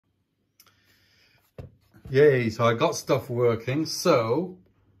Yay, so I got stuff working. So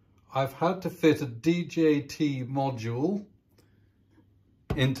I've had to fit a DJT module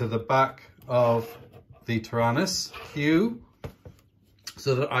into the back of the Taranis Q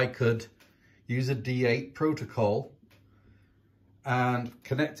so that I could use a D8 protocol and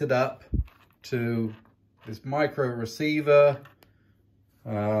connect it up to this micro receiver,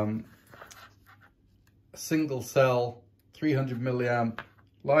 a single cell 300 milliamp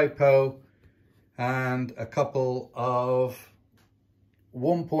LiPo, and a couple of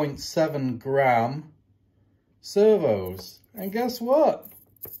 1.7 gram servos. And guess what?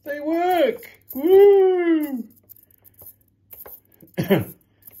 They work! Woo!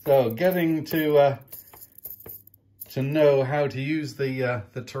 So getting to know how to use the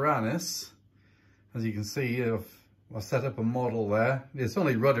Taranis. As you can see, I've set up a model there. It's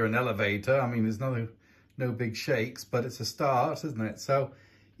only rudder and elevator. I mean, there's no big shakes, but it's a start, isn't it? So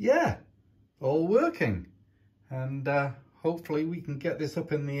yeah, all working. And hopefully we can get this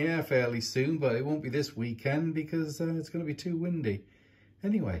up in the air fairly soon, but it won't be this weekend because it's going to be too windy.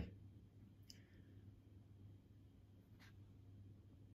 Anyway,